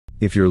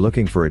If you're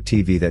looking for a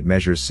TV that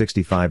measures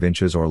 65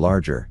 inches or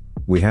larger,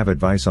 we have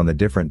advice on the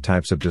different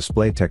types of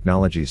display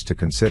technologies to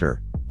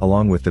consider,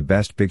 along with the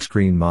best big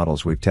screen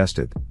models we've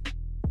tested.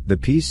 The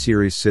P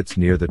series sits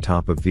near the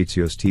top of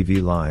Vizio's TV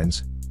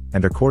lines,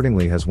 and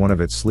accordingly has one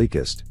of its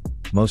sleekest,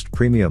 most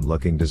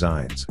premium-looking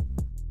designs.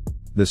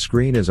 The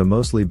screen is a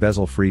mostly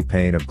bezel-free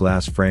pane of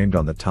glass framed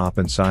on the top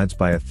and sides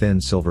by a thin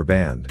silver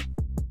band.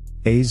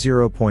 A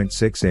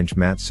 0.6-inch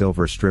matte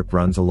silver strip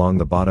runs along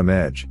the bottom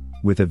edge,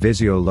 with a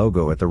Vizio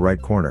logo at the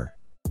right corner.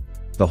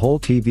 The whole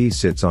TV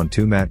sits on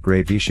two matte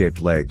gray V-shaped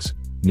legs,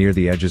 near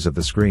the edges of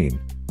the screen.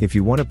 If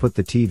you want to put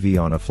the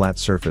TV on a flat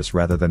surface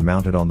rather than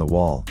mount it on the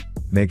wall,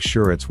 make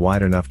sure it's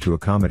wide enough to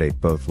accommodate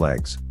both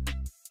legs.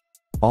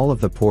 All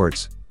of the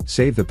ports,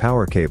 save the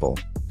power cable,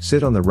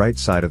 sit on the right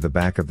side of the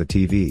back of the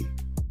TV.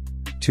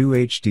 Two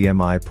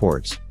HDMI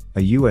ports,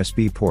 a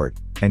USB port,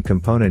 and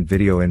component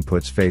video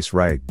inputs face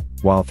right,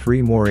 while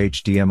three more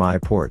HDMI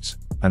ports,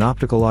 an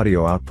optical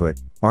audio output,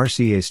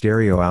 RCA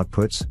stereo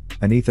outputs,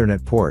 an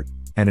Ethernet port,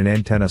 and an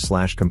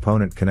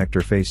antenna/component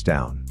connector face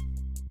down.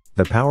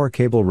 The power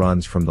cable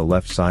runs from the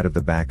left side of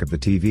the back of the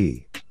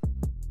TV.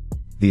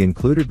 The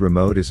included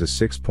remote is a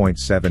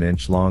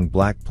 6.7-inch long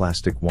black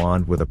plastic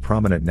wand with a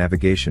prominent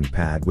navigation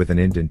pad with an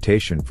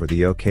indentation for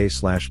the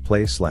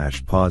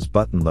OK/play/pause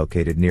button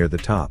located near the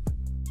top.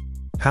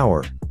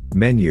 Power,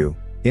 menu,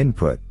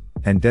 input,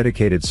 and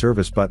dedicated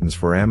service buttons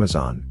for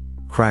Amazon,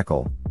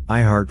 Crackle,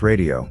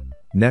 iHeartRadio,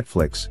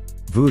 Netflix,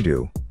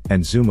 Vudu,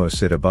 and Zumo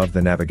sit above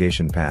the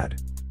navigation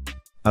pad.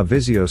 A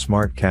Vizio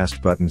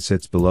SmartCast button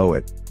sits below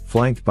it,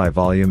 flanked by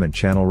volume and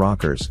channel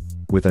rockers,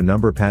 with a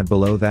number pad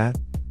below that.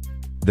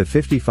 The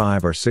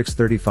 55 or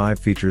 635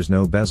 features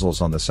no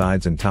bezels on the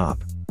sides and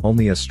top,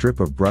 only a strip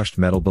of brushed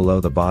metal below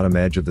the bottom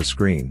edge of the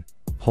screen,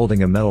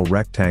 holding a metal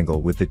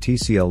rectangle with the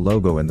TCL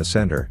logo in the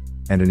center,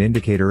 and an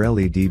indicator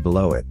LED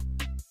below it.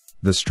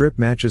 The strip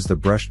matches the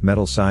brushed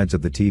metal sides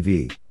of the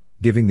TV,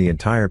 giving the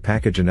entire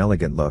package an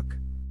elegant look.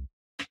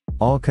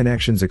 All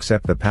connections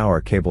except the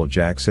power cable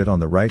jack sit on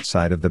the right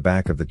side of the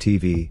back of the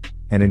TV,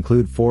 and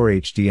include four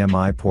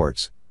HDMI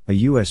ports,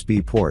 a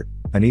USB port,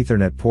 an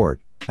Ethernet port,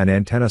 an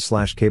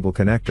antenna/cable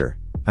connector,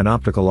 an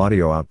optical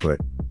audio output,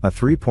 a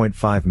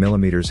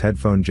 3.5mm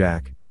headphone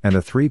jack, and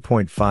a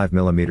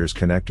 3.5mm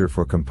connector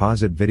for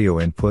composite video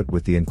input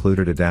with the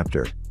included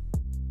adapter.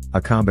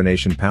 A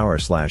combination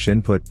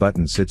power/input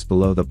button sits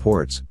below the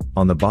ports,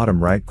 on the bottom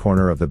right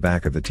corner of the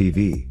back of the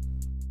TV.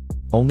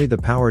 Only the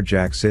power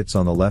jack sits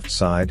on the left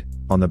side,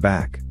 on the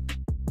back.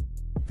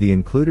 The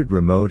included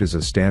remote is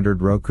a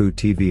standard Roku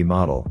TV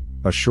model,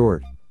 a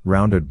short,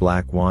 rounded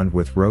black wand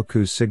with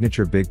Roku's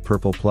signature big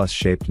purple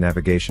plus-shaped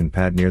navigation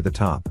pad near the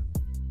top.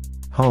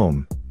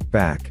 Home,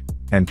 back,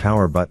 and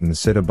power buttons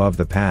sit above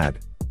the pad,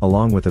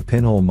 along with a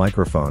pinhole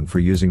microphone for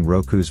using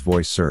Roku's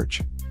voice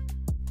search.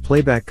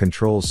 Playback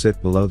controls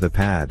sit below the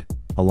pad,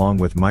 along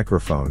with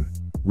microphone,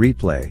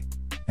 replay,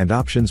 and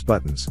options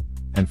buttons,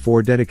 and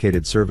four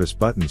dedicated service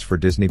buttons for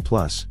Disney+,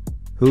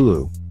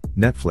 Hulu,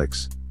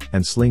 Netflix,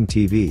 and Sling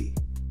TV.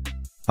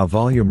 A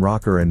volume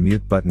rocker and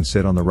mute button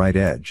sit on the right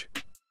edge.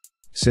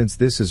 Since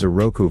this is a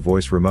Roku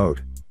voice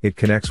remote, it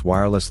connects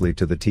wirelessly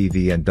to the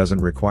TV and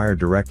doesn't require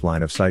direct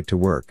line of sight to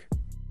work.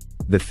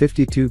 The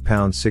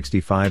 52-pound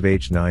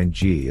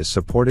 65H9G is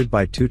supported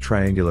by two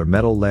triangular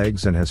metal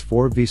legs and has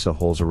four VISA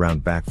holes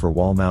around back for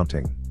wall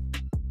mounting.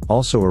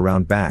 Also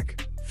around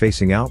back,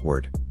 facing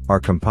outward, are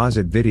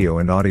composite video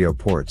and audio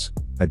ports,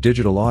 a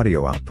digital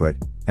audio output,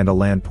 and a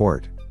LAN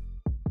port.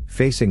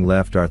 Facing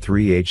left are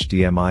three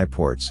HDMI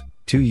ports,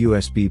 two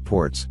USB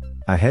ports,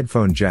 a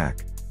headphone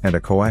jack, and a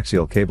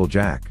coaxial cable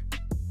jack.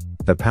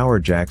 The power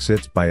jack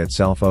sits by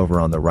itself over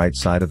on the right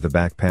side of the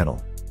back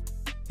panel.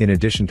 In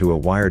addition to a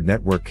wired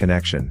network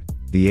connection,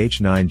 the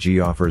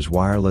H9G offers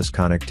wireless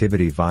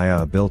connectivity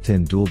via a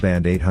built-in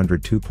dual-band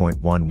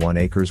 802.11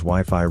 acres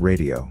Wi-Fi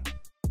radio.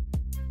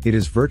 It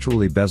is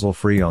virtually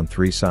bezel-free on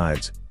three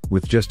sides,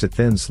 with just a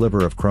thin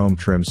sliver of chrome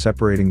trim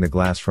separating the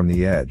glass from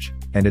the edge,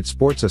 and it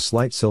sports a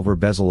slight silver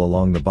bezel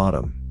along the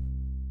bottom.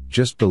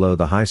 Just below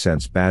the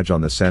Hisense badge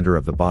on the center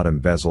of the bottom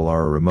bezel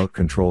are a remote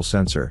control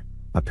sensor,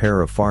 a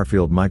pair of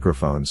far-field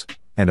microphones,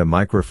 and a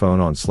microphone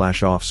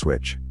on/off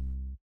switch.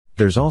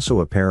 There's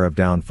also a pair of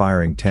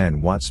down-firing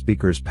 10-watt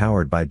speakers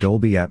powered by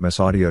Dolby Atmos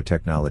audio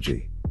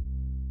technology.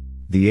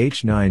 The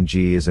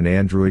H9G is an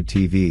Android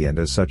TV and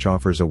as such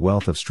offers a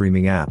wealth of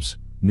streaming apps,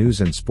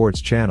 news and sports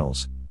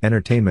channels,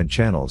 entertainment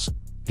channels,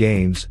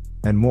 games,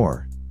 and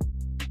more.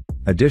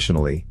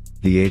 Additionally,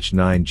 the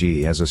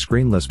H9G has a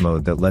screenless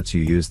mode that lets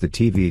you use the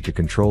TV to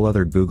control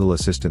other Google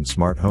Assistant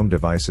smart home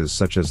devices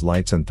such as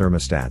lights and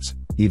thermostats,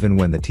 even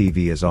when the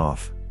TV is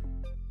off.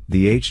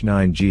 The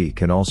H9G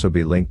can also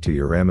be linked to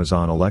your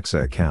Amazon Alexa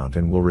account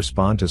and will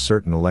respond to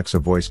certain Alexa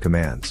voice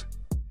commands.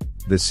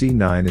 The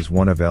C9 is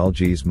one of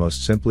LG's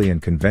most simply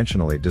and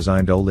conventionally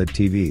designed OLED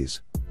TVs,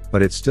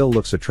 but it still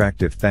looks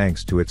attractive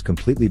thanks to its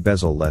completely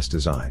bezel-less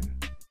design.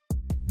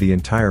 The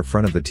entire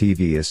front of the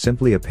TV is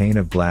simply a pane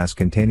of glass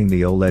containing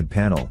the OLED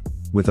panel,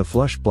 with a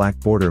flush black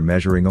border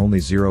measuring only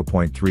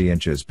 0.3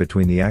 inches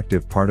between the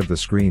active part of the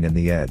screen and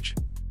the edge.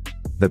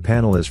 The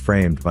panel is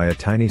framed by a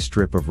tiny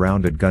strip of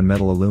rounded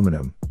gunmetal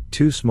aluminum,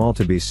 too small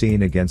to be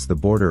seen against the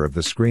border of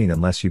the screen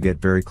unless you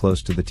get very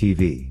close to the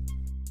TV.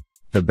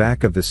 The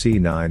back of the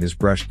C9 is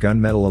brushed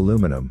gunmetal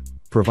aluminum,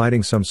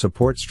 providing some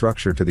support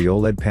structure to the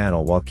OLED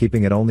panel while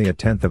keeping it only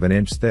 1/10 of an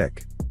inch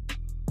thick.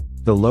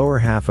 The lower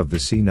half of the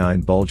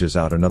C9 bulges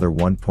out another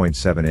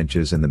 1.7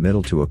 inches in the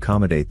middle to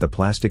accommodate the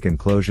plastic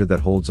enclosure that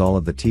holds all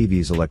of the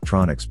TV's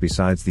electronics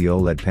besides the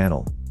OLED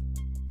panel.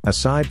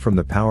 Aside from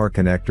the power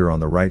connector on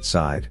the right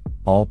side,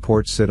 all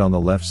ports sit on the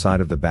left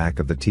side of the back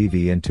of the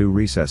TV in 2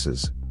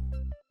 recesses.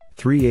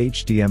 3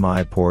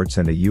 HDMI ports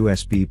and a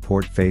USB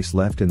port face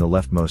left in the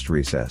leftmost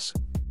recess.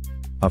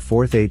 A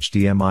 4th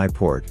HDMI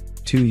port,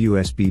 2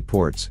 USB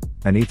ports,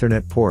 an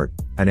Ethernet port,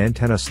 an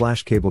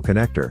antenna/cable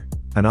connector,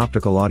 an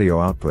optical audio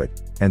output,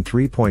 and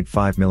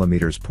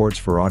 3.5mm ports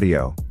for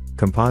audio,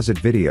 composite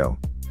video,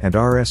 and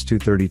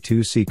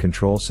RS-232C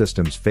control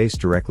systems face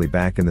directly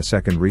back in the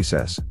second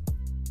recess.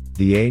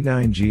 The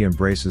A9G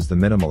embraces the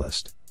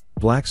minimalist,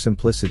 black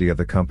simplicity of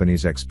the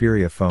company's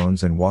Xperia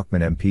phones and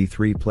Walkman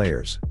MP3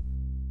 players.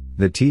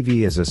 The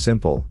TV is a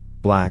simple,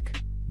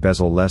 black,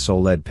 bezel-less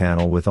OLED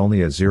panel with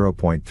only a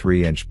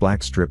 0.3-inch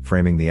black strip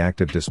framing the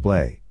active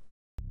display.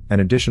 An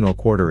additional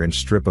 1/4-inch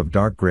strip of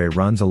dark gray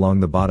runs along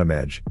the bottom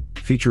edge,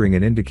 featuring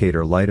an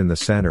indicator light in the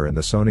center and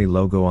the Sony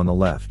logo on the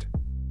left.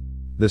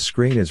 The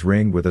screen is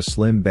ringed with a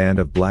slim band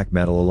of black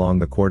metal along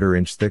the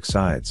 1/4-inch thick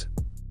sides.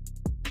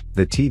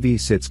 The TV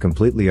sits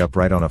completely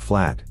upright on a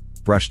flat,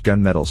 brushed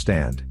gunmetal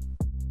stand.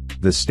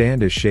 The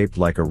stand is shaped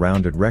like a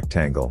rounded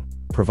rectangle,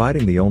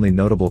 providing the only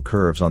notable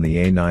curves on the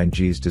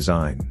A9G's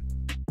design.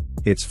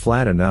 It's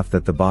flat enough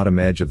that the bottom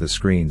edge of the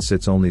screen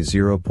sits only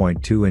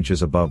 0.2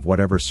 inches above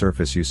whatever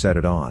surface you set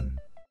it on.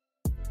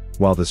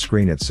 While the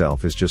screen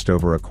itself is just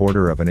over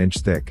 1/4 of an inch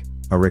thick,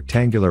 a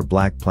rectangular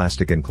black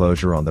plastic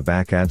enclosure on the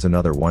back adds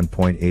another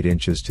 1.8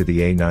 inches to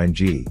the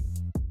A9G.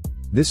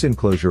 This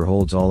enclosure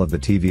holds all of the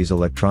TV's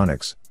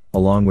electronics,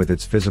 along with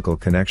its physical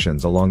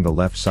connections along the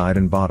left side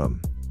and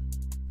bottom.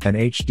 An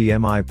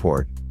HDMI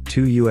port,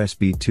 2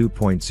 USB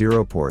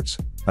 2.0 ports,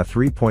 a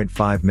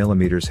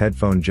 3.5mm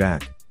headphone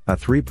jack, a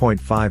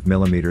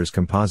 3.5mm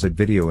composite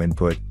video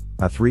input,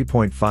 a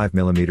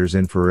 3.5mm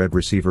infrared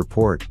receiver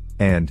port,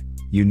 and,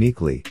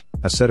 uniquely,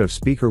 a set of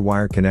speaker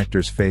wire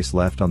connectors face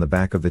left on the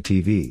back of the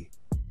TV.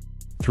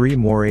 3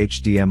 more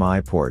HDMI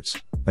ports,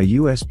 a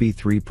USB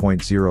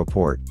 3.0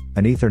 port,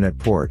 an Ethernet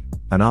port,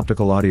 an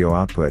optical audio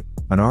output,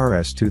 an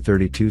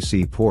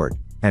RS-232C port,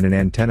 and an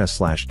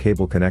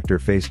antenna/cable connector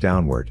face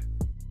downward.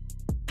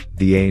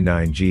 The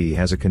A9G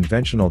has a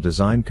conventional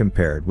design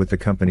compared with the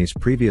company's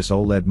previous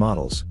OLED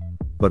models,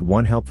 but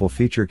one helpful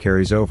feature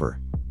carries over: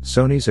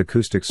 Sony's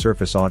Acoustic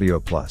Surface Audio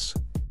Plus.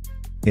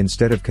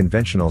 Instead of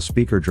conventional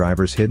speaker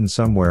drivers hidden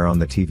somewhere on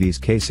the TV's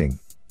casing,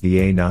 the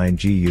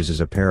A9G uses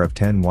a pair of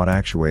 10-watt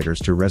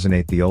actuators to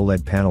resonate the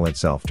OLED panel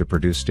itself to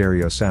produce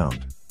stereo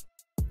sound.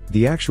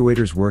 The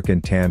actuators work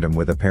in tandem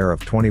with a pair of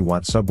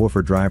 20-watt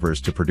subwoofer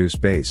drivers to produce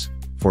bass,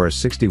 for a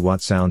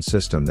 60-watt sound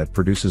system that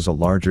produces a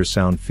larger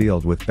sound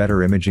field with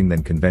better imaging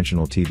than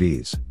conventional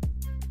TVs.